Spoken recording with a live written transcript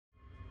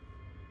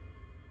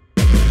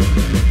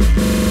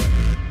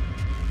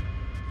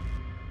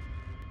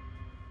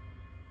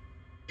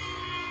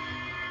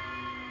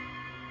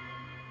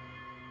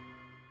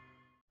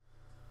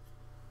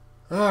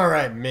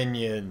Alright,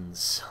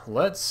 minions.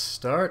 Let's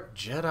start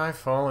Jedi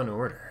Fallen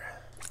Order.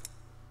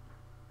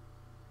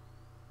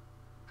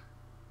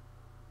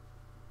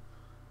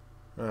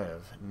 I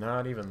have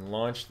not even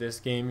launched this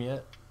game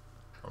yet.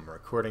 I'm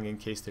recording in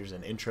case there's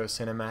an intro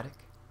cinematic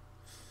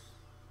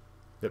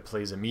that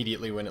plays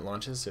immediately when it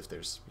launches. If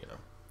there's,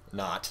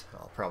 not,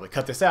 I'll probably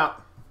cut this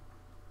out.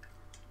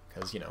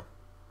 Because,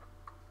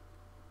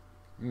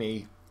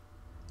 me.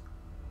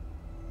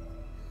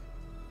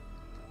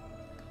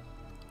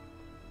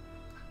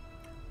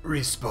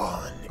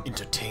 Respawn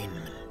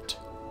Entertainment.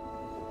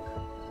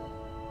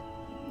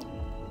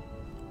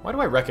 Why do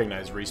I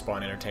recognize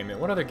Respawn Entertainment?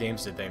 What other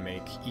games did they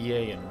make?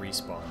 EA and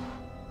Respawn.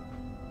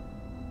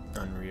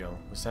 Unreal.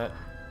 Was that...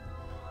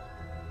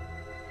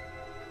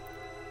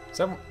 Is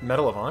that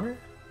Medal of Honor?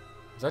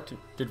 Is that...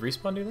 Did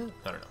Respawn do that?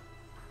 I don't know.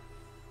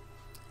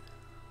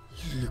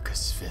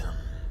 Lucasfilm.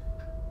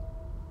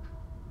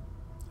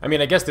 I mean,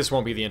 I guess this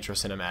won't be the intro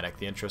cinematic.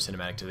 The intro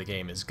cinematic to the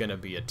game is gonna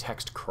be a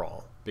text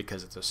crawl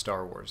because it's a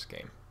Star Wars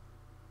game.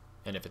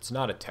 And if it's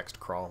not a text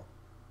crawl,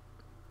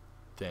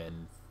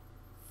 then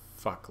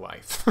fuck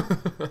life.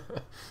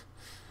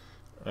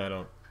 I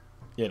don't,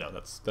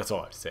 that's all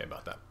I have to say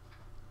about that.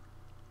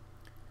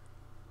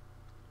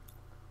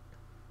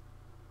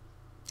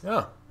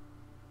 Oh,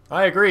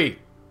 I agree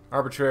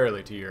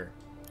arbitrarily to your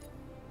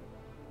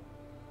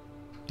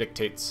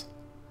dictates.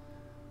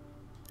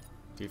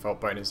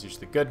 Default button is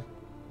usually good.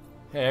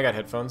 Hey, I got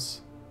headphones.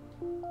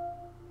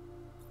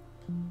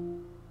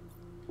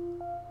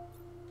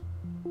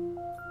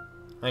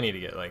 I need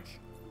to get, I think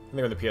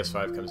when the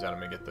PS5 comes out, I'm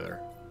going to get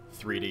their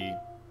 3D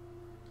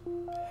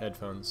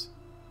headphones.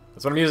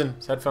 That's what I'm using,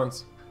 is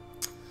headphones.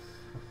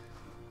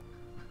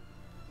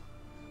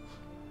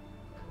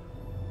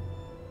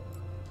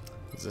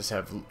 Does this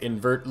have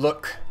invert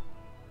look?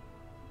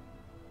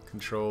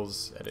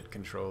 Controls, edit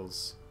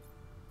controls.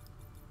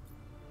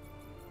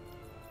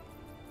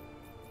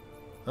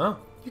 Oh,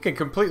 you can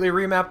completely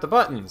remap the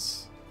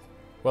buttons.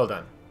 Well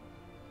done.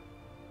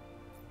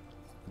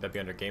 Would that be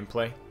under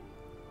gameplay?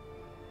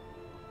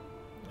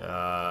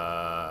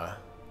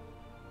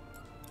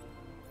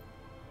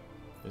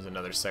 There's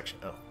another section.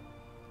 Oh.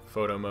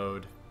 Photo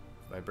mode.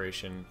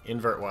 Vibration.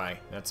 Invert Y.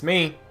 That's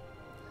me.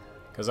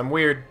 Because I'm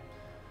weird.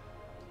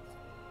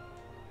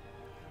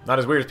 Not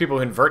as weird as people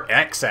who invert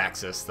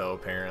X-axis, though,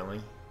 apparently.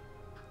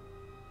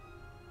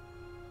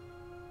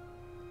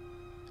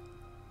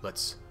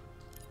 Let's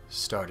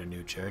start a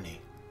new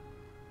journey.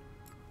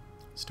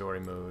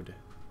 Story mode.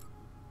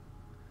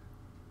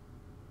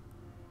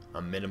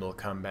 A minimal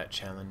combat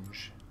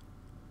challenge.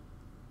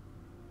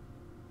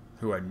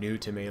 Who are new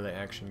to melee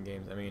action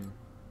games. I mean,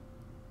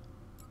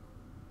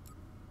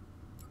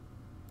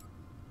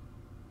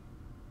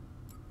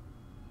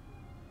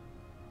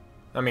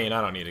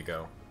 I don't need to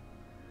go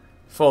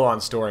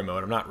full-on story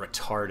mode. I'm not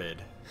retarded.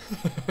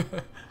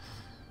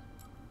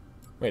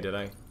 Wait, did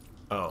I?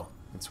 Oh,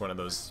 it's one of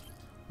those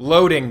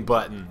loading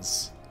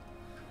buttons.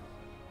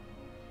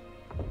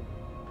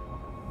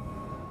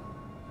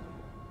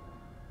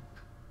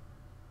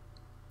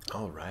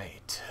 All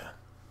right.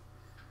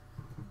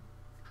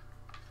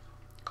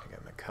 I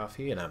got my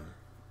coffee and I'm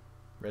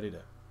ready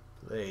to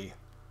play.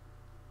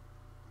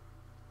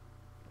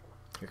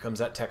 Here comes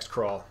that text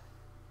crawl.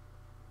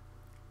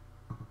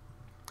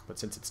 But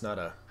since it's not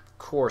a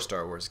core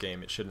Star Wars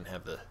game, it shouldn't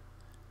have the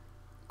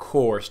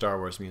core Star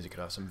Wars music. It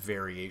will have some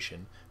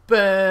variation.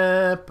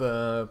 Ba,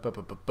 ba, ba,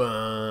 ba, ba,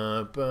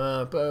 ba,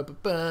 ba, ba,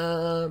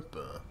 ba,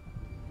 ba.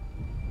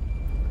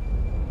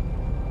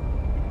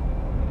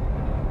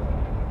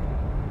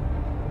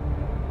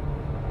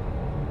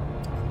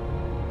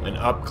 An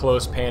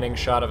up-close panning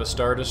shot of a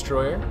Star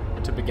Destroyer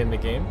to begin the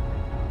game.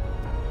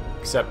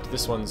 Except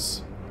this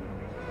one's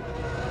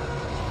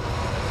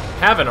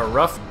having a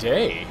rough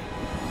day,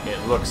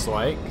 it looks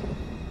like.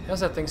 How's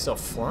that thing still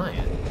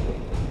flying?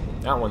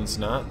 That one's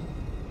not.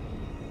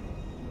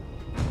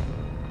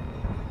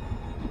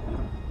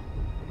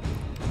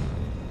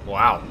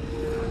 Wow.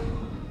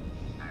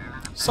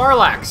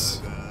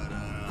 Sarlacc!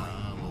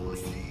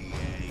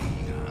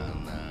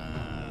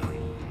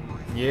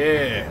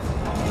 Yeah.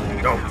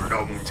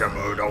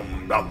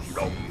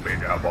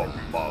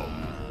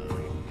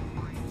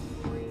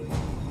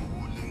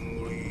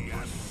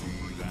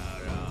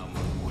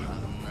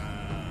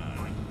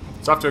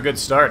 It's off to a good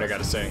start, I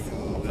gotta say.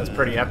 That's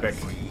pretty epic.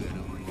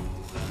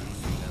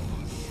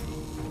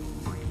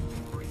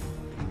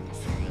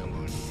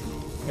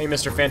 Hey,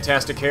 Mr.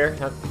 Fantastic Hair.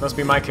 That must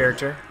be my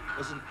character.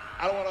 Listen,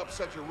 I don't want to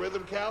upset your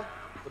rhythm, Cal,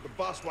 but the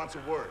boss wants a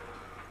word.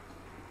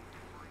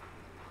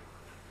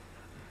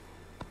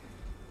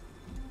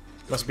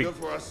 Must be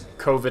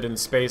COVID in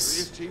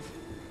space. Chief.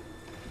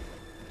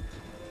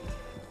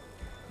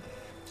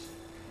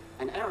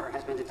 An error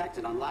has been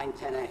detected on line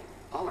 10A.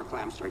 All our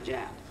clamps are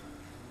jammed.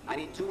 I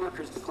need 2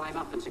 workers to climb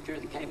up and secure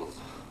the cables.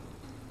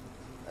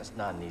 That's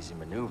not an easy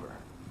maneuver.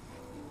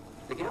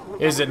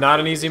 Is it not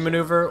an easy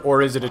maneuver,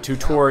 or is it a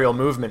tutorial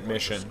movement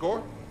mission?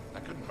 Score?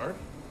 That couldn't hurt.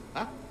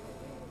 Huh?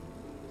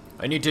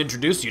 I need to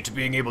introduce you to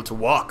being able to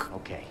walk.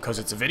 Okay. Because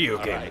it's a video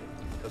game. All right,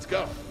 let's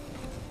go.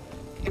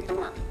 Get to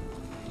work.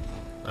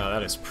 Oh,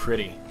 that is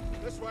pretty.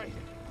 This way.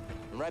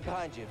 I'm right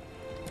behind you.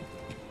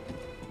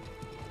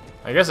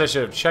 I guess I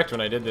should have checked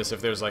when I did this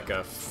if there's like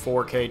a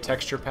 4K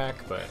texture pack,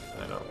 but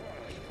I don't.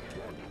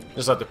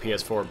 Just let the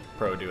PS4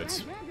 Pro do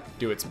its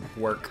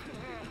work.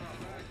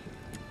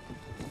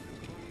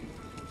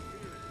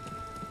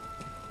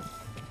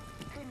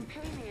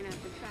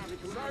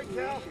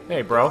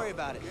 Hey, bro. Don't worry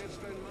about it.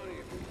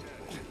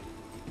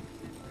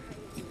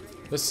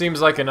 This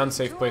seems like an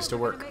unsafe place to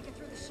work.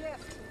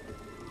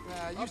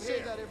 You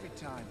say that every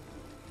time.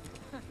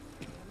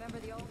 Remember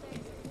the old days?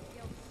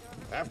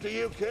 After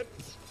you, kid.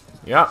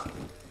 Yeah.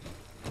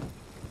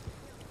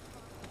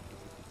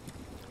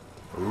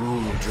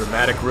 Ooh,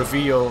 dramatic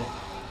reveal.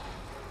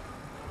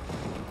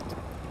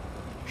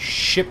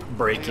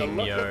 Shipbreaking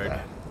Look at yard.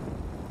 that.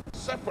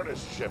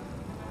 Separatist ship.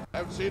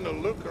 Haven't seen a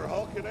Luke or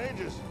Hulk in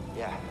ages.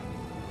 Yeah.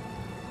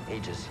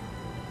 Ages.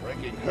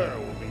 Breaking her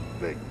will be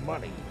big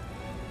money.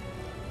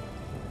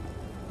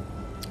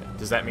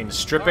 Does that mean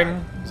stripping?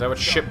 Is that what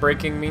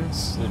shipbreaking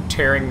means? They're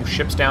tearing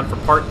ships down for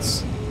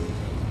parts?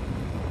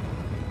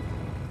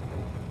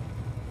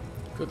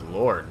 Good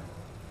lord.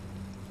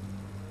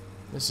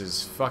 This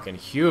is fucking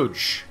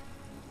huge.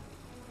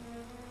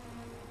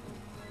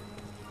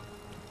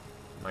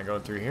 Am I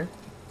going through here?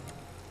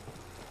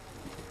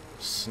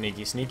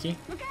 Sneaky, sneaky.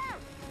 Look out!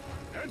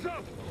 Heads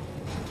up!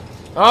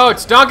 Oh,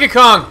 it's Donkey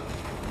Kong!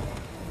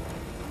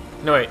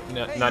 No, wait,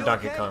 no, Hey, not you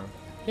Donkey okay? Kong.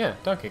 Yeah,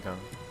 Donkey Kong.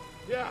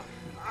 Yeah,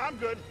 I'm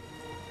good.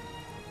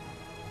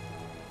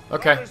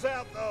 Okay. Water's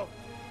out, though.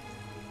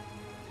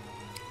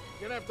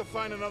 Gonna have to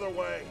find another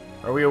way.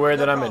 Are we aware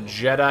that No I'm a problem.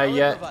 Jedi I'll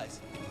yet? improvise.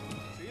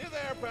 See you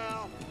there,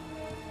 pal.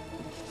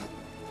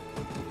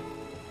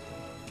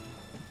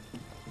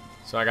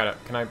 So I gotta,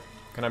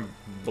 can I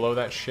blow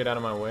that shit out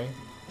of my way?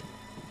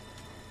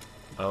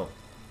 Oh.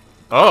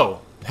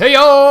 Oh!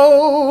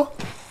 Hey-yo!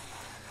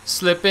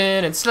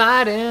 Slipping and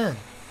sliding.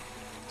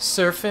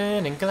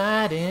 Surfing and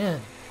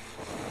gliding.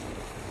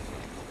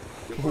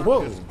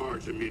 Whoa.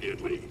 Discharge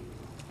immediately.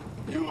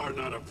 You are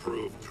not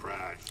approved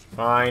trash.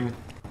 Fine.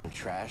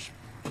 Trash.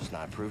 Just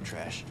not approved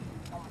trash.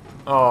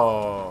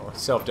 Oh,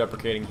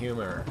 self-deprecating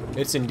humor.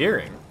 It's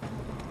endearing.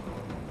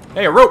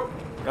 Hey, a rope!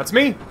 That's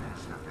me!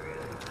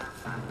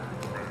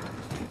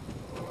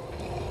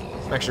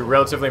 I'm actually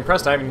relatively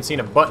impressed. I haven't even seen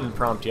a button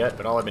prompt yet,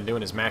 but all I've been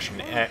doing is mashing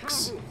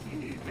X.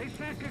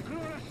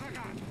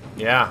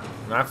 Yeah,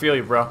 I feel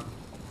you, bro.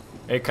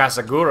 Hey,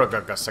 Kasagura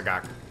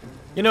Gagasagak.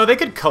 You know, they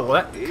could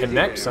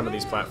connect some of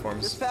these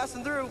platforms. Just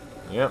passing through.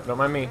 Yep, don't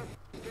mind me.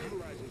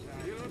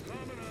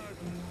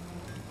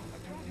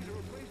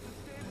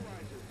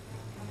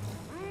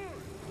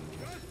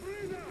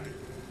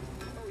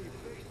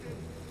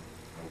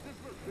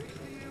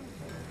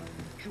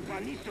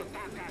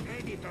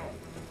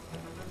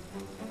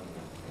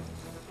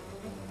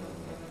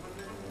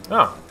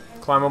 Oh,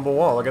 climbable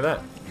wall, look at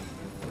that.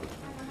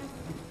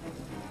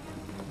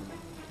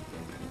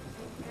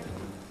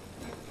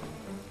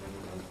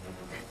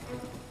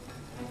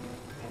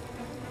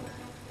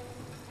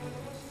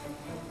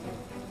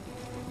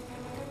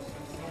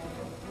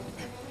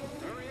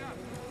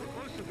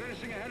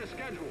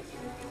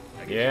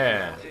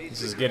 Yeah,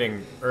 this is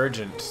getting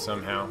urgent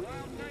somehow.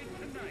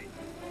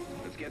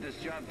 Let's get this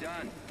job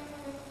done.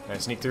 Can I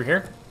sneak through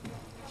here?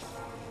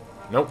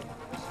 Nope.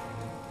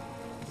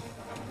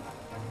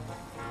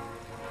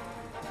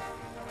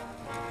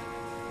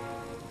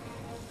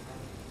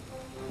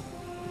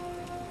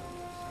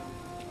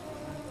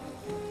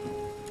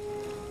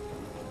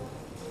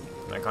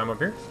 Can I climb up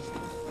here?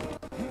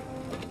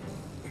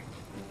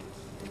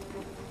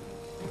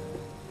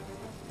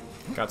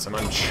 Got some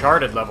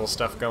Uncharted level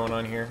stuff going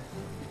on here.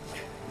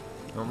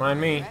 Don't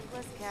mind me.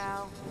 Reckless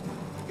cow.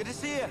 Good to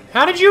see you.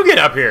 How did you get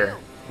up here?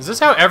 Is this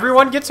how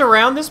everyone gets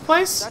around this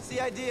place? That's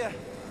the idea.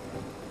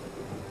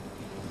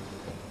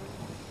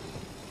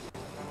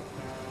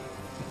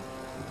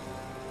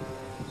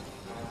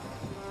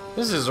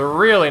 This is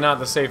really not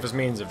the safest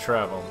means of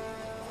travel.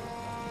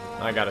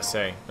 I gotta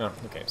say. Oh,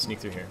 okay, sneak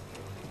through here.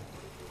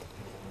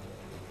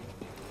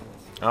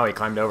 Oh, he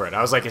climbed over it.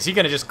 I was like, is he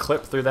gonna just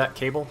clip through that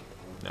cable?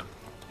 No.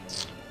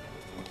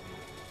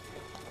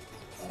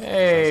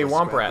 Hey, Sounds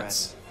like womp scrap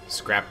rats.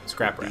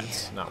 Scrap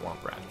rats, not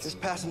womp rats. Just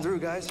passing through,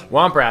 guys.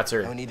 Womp rats No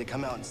are need to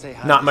come out and say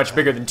hi. not much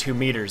bigger than 2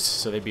 meters,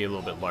 so they'd be a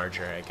little bit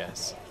larger, I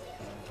guess.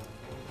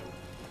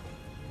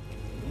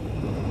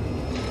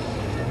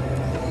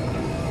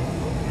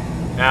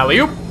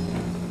 Alley-oop!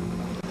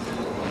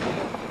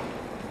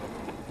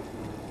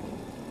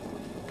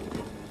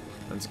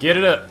 Let's get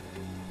it up.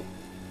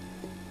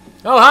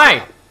 Oh,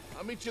 hi!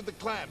 I'll meet you at the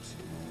clamps.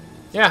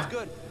 Yeah,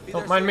 Good. Be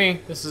don't there mind soon. me.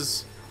 This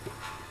is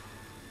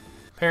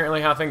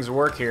apparently how things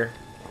work here.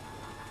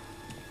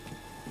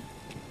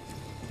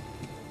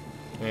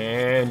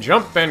 And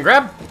jump and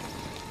grab.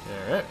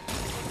 Alright.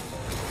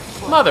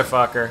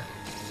 Motherfucker.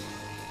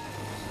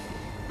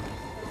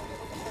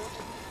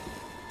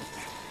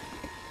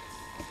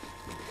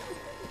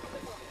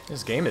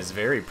 This game is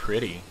very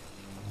pretty.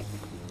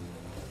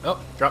 Oh,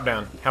 drop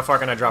down. How far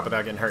can I drop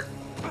without getting hurt?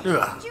 Ugh.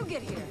 How'd you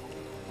get here?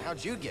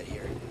 How'd you get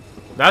here?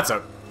 That's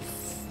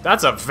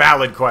a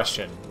valid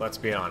question, let's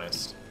be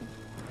honest.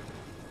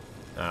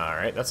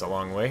 Alright, that's a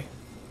long way.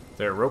 Is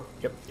there a rope?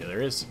 Yep, yeah,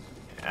 there is.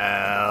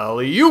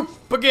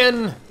 Alley-oop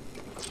again!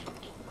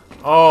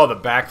 Oh, the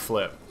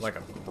backflip. Like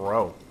a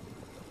bro.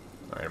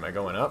 Alright, am I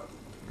going up?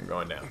 I'm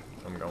going down.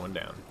 I'm going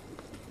down.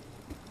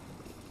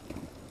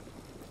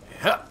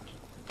 Yeah.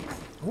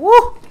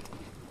 Woo!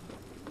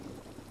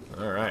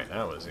 Alright,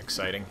 that was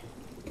exciting.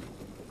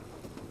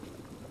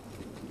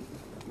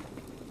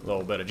 A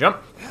little bit of jump.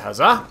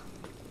 Huzzah!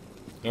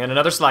 And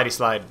another slidey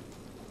slide.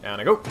 Down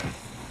I go.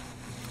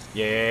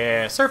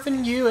 Yeah,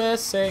 surfing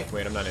USA.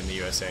 Wait, I'm not in the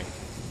USA.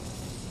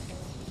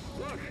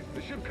 Look,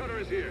 the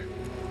Shipcutter is here.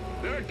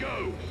 There it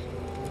goes.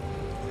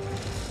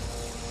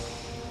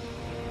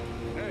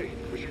 Hey,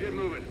 we should get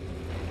moving.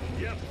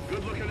 Yep,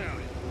 good looking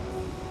out.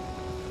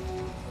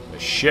 The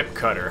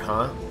Shipcutter,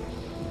 huh?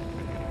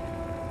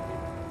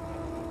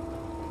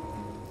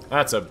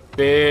 That's a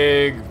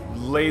big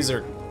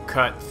laser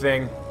cut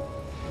thing.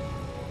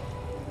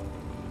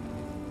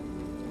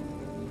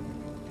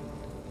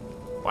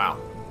 Wow.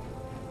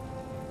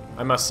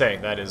 I must say,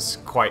 that is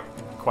quite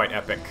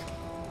epic.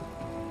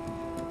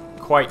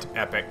 Quite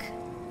epic.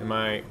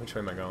 Which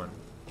way am I going?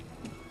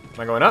 Am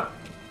I going up?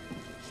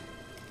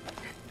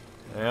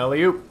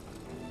 Alley-oop.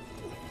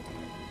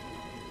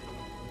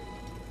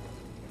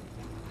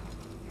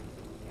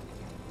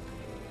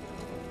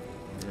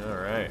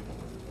 Alright.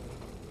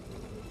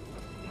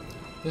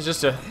 This is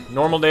just a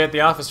normal day at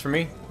the office for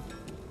me.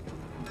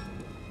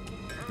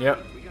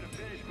 Yep. We gotta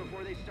finish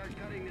before they start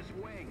cutting this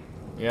wing.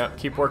 Yep,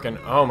 keep working.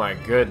 Oh my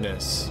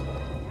goodness.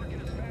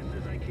 Working as fast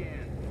as I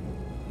can.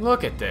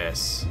 Look at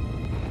this.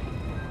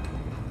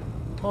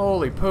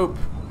 Holy poop.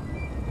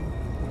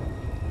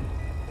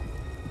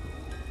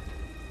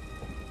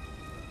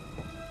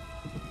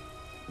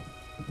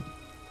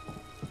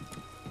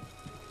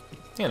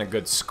 And a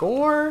good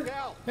score.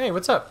 Cal, Hey,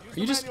 what's up? use Are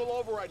you the just manual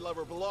override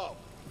lever below.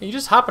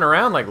 hopping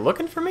around like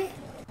looking for me?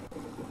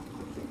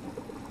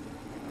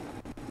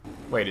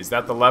 Wait, is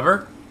that the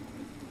lever?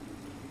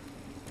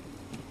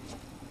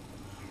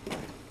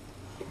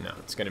 No,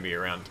 it's gonna be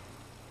around.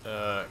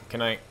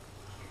 Can I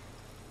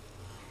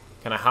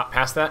hop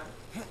past that?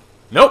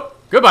 Nope.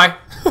 Goodbye.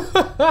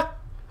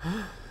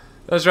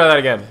 Let's try that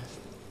again.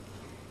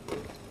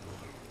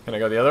 Can I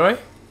go the other way?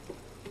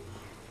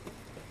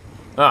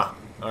 Ah,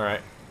 all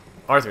right.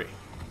 R3.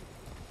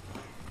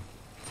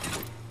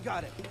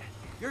 Got it.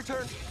 Your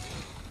turn.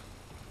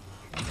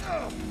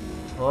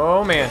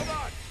 Oh man. Hold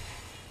on.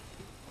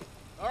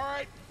 All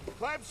right,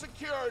 clamp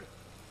secured.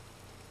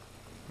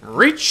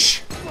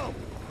 Reach.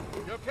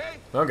 You okay?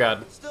 Oh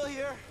god. Still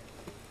here.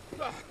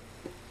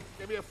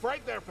 Give me a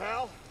fright there,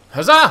 pal.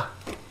 Huzzah!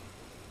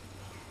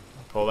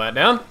 Pull that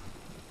down.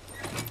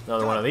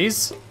 Another one of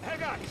these.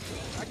 Hang on.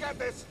 I got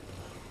this.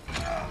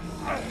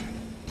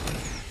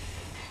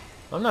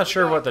 I'm not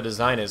sure what the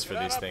design is for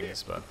these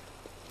things, but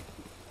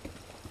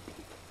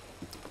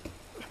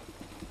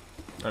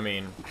I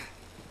mean,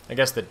 I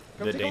guess the take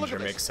a look danger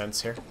at this. makes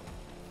sense here.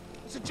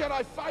 It's a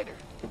Jedi fighter.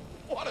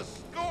 What a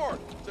score!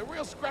 It's a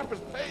real scrapper's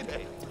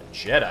payday.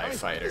 Jedi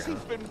fighter. This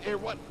thing's been here,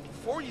 what,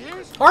 4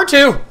 years?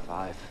 R2!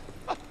 5.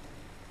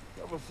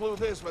 Whoever flew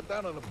this went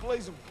down in a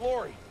blaze of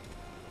glory.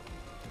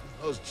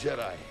 Those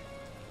Jedi.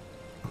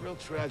 Real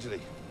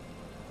tragedy.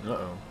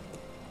 Uh-oh.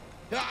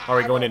 Are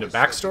we going into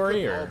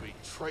backstory, or? All be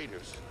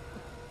traitors.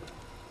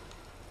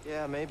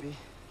 Yeah, maybe.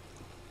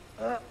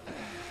 Guess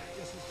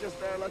it's just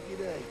our lucky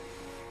day.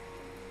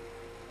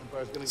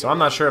 Empire's gonna So get I'm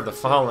not around sure of to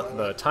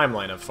the this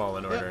timeline of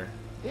Fallen Order.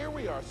 Here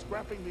we are,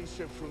 scrapping these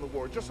ships from the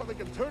war just so they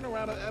can turn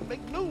around and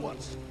make new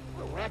ones.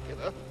 What a racket,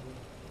 huh?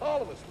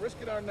 All of us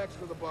risking our necks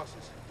for the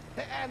bosses.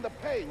 And the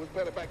pay was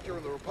better back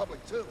during the Republic,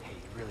 too. Hey,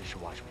 you really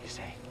should watch what you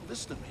say.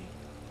 Listen to me.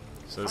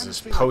 So this If I is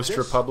just feel like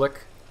post-Republic.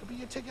 I'll be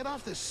your ticket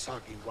off this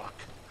soggy rock.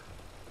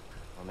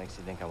 What makes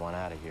you think I want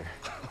out of here?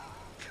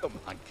 Come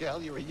on,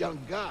 Cal, you're a young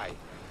guy.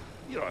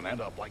 You don't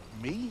end up like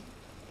me.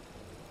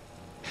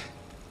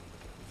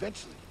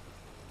 Eventually,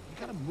 you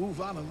gotta move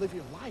on and live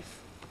your life.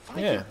 Find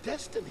Yeah. your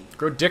destiny.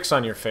 Grow dicks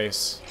on your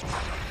face.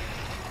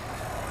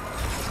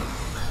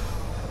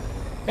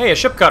 Hey, a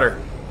Shipcutter.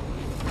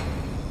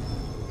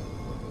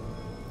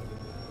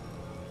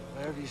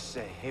 Whatever you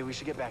say. Hey, we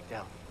should get back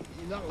down.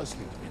 You're not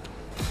listening to me now.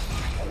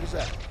 What was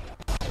that?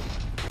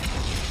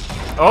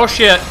 Oh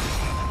shit.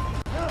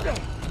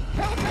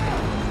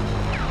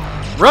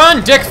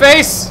 Run,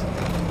 Dickface!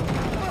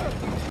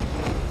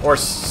 Or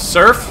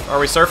surf? Are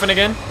we surfing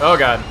again? Oh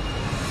god.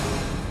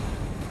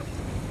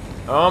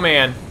 Oh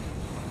man.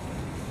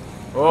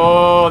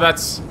 Oh,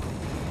 this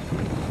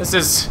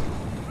is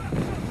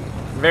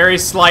very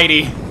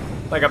slidey.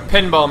 Like a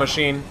pinball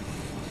machine.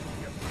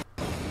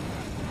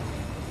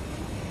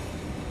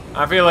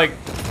 I feel like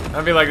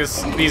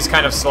these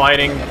kind of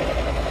sliding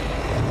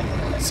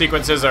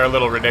sequences are a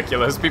little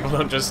ridiculous. People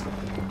don't just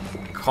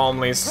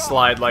calmly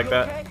slide like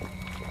that.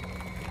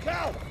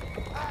 Cal!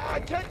 I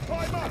can't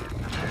climb up!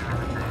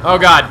 Oh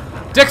god.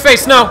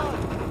 Dickface, no!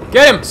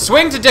 Get him!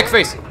 Swing to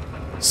Dickface!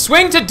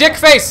 Swing to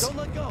Dickface! Don't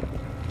let go.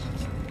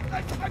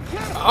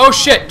 Oh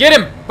shit, get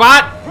him,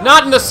 bot!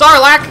 Not in the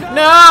Sarlacc!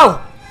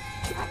 No!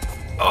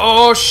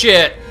 Oh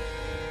shit.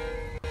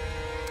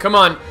 Come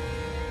on.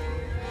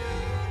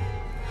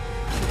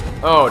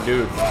 Oh,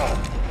 dude.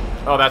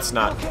 Oh, that's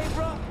not.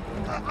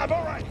 I'm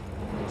alright.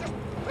 Just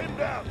pin him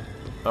down.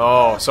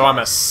 Oh, so I'm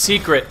a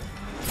secret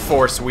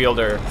force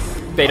wielder.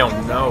 They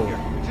don't know.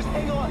 Just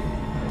hang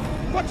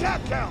on. Watch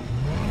out, Cal.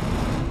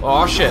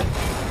 Oh shit.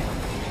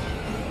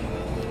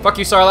 Fuck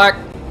you,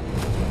 Sarlacc.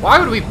 Why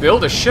would we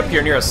build a ship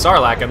here near a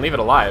Sarlacc and leave it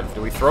alive?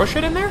 Do we throw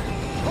shit in there?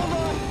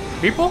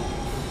 People?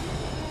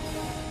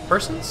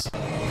 Persons?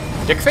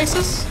 Dick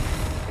faces?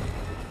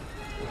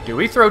 Do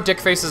we throw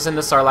dick faces in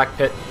the Sarlacc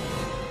pit?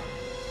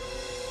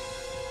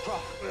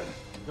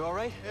 You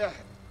alright? Yeah.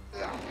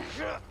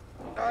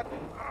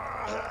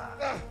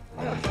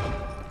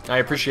 I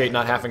appreciate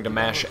not having to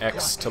mash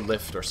X to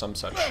lift or some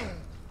such.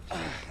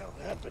 Hell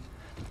happened.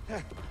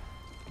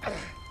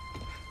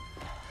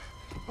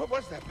 What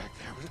was that back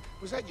there?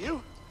 Was that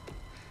you?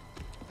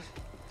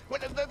 Well,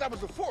 that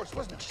was the Force,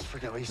 wasn't it? Just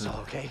forget what you saw,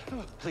 okay?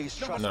 Please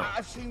trust No. me.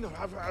 I've seen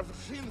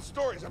the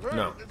stories. I've heard.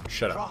 No,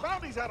 shut up.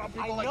 Bounties out on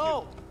people I like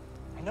know.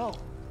 I know.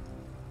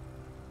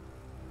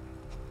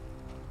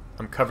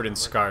 I'm covered in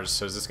scars,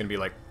 so is this gonna be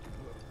like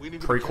you. We need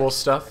to prequel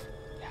stuff?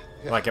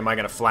 Like, am I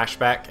gonna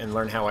flashback and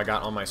learn how I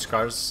got all my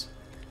scars?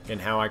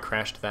 And how I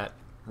crashed that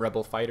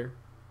rebel fighter?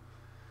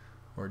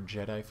 Or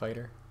Jedi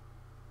fighter?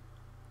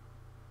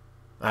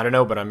 I don't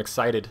know, but I'm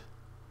excited.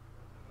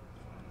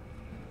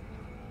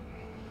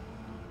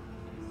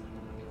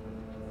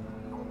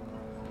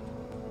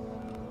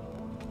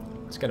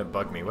 It's gonna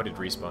bug me. What did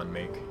Respawn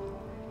make?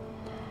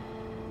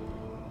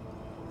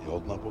 You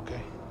holding up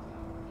okay?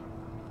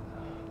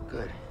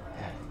 Good.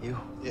 Yeah, you?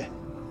 Yeah.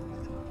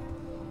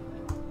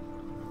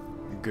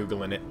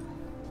 Googling it.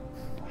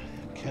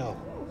 Cal.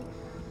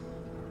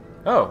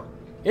 Oh,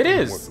 it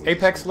is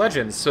Apex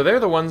Legends. So they're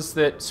the ones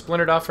that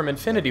splintered off from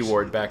Infinity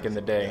Ward back in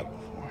the day.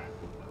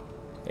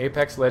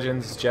 Apex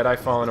Legends, Jedi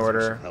Fallen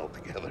Order,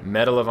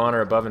 Medal of Honor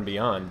Above and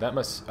Beyond. That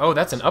must... Oh,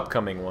 that's an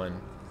upcoming one.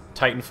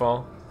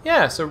 Titanfall.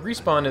 Yeah, so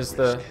Respawn is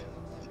the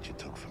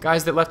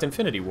guys that left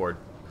Infinity Ward.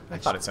 I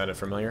thought it sounded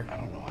familiar. I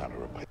don't know how to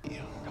repay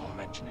you. Don't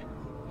mention it.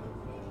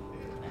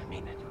 I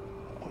mean it.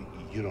 Oh,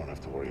 you don't have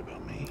to worry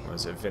about me. What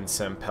was it, Vince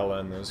Zampella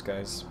and those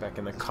guys back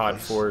in the COD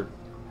 4...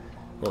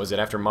 What was it,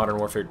 after Modern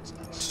Warfare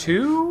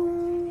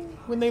 2?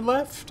 When they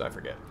left? I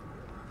forget.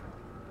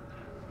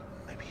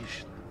 Maybe you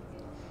should,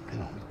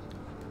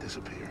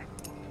 disappear.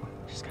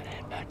 Just gotta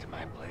head back to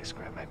my place,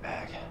 grab my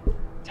bag.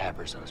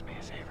 Tappers owes me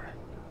a favor.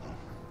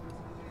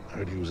 I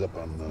heard he was up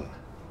on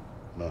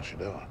Mount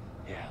Shidella.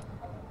 Yeah.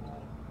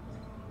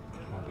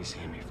 You won't be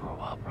seeing me for a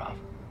while, Prof.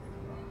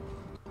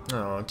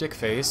 Oh,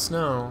 Dickface,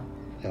 no.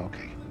 Yeah,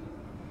 okay.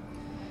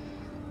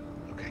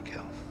 Okay,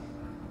 Cal.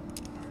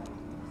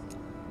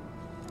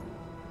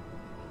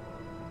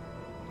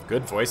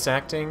 Good voice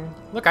acting.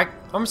 Look,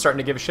 I'm starting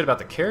to give a shit about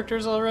the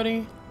characters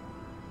already.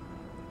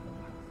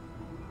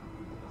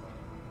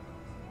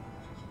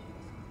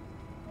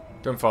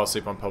 Don't fall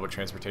asleep on public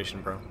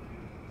transportation, bro.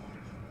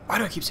 Why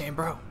do I keep saying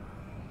bro?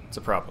 It's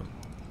a problem.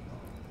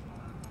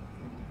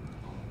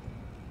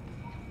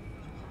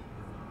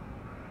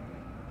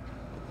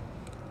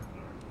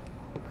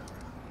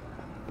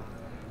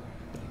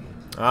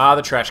 Ah,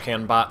 the trash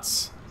can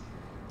bots.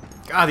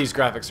 God, these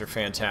graphics are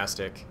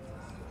fantastic.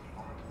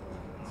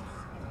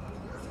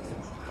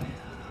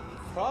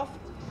 Prof?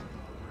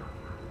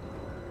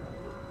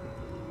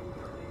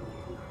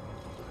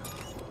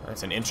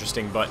 That's an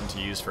interesting button to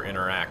use for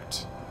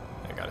interact,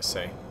 I gotta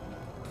say.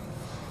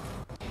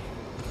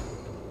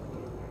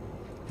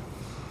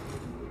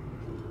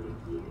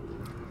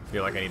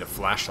 Feel like I need a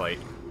flashlight.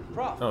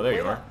 Prof, Oh, there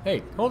you are.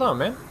 Hey, hold on,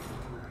 man.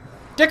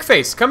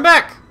 Dickface, come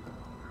back!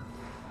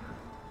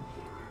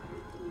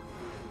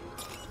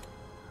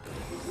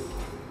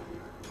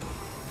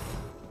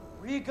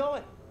 Where are you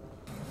going?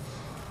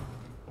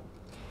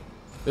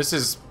 This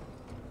is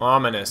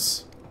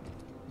ominous.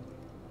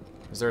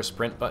 Is there a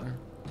sprint button?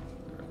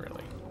 Not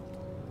really.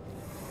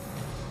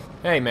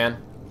 Hey,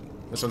 man.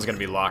 This one's gonna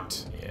be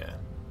locked. Yeah.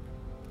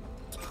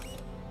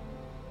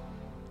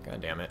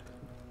 God damn it.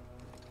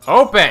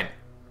 Open!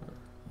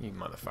 You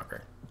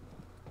motherfucker.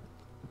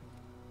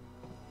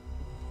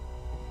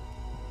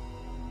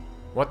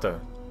 What the?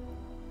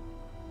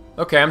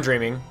 Okay, I'm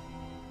dreaming.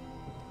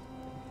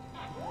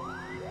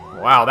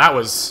 Wow, that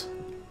was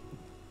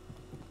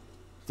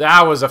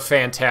a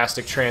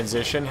fantastic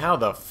transition. How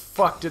the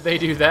fuck did they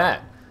do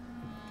that?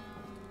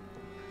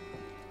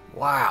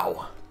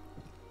 Wow.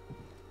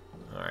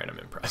 Alright, I'm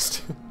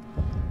impressed.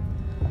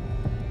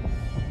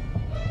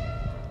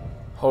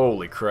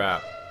 Holy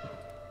crap.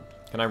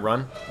 Can I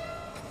run?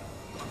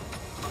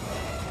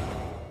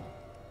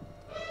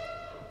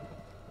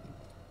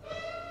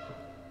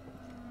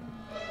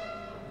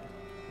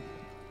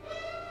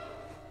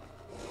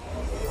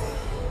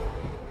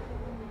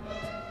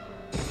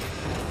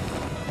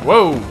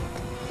 Whoa!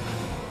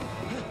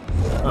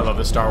 I love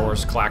the Star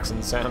Wars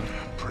klaxon sound.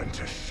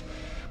 Apprentice,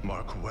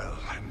 mark well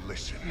and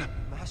listen.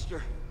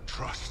 Master.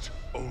 Trust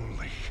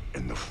only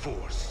in the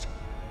Force.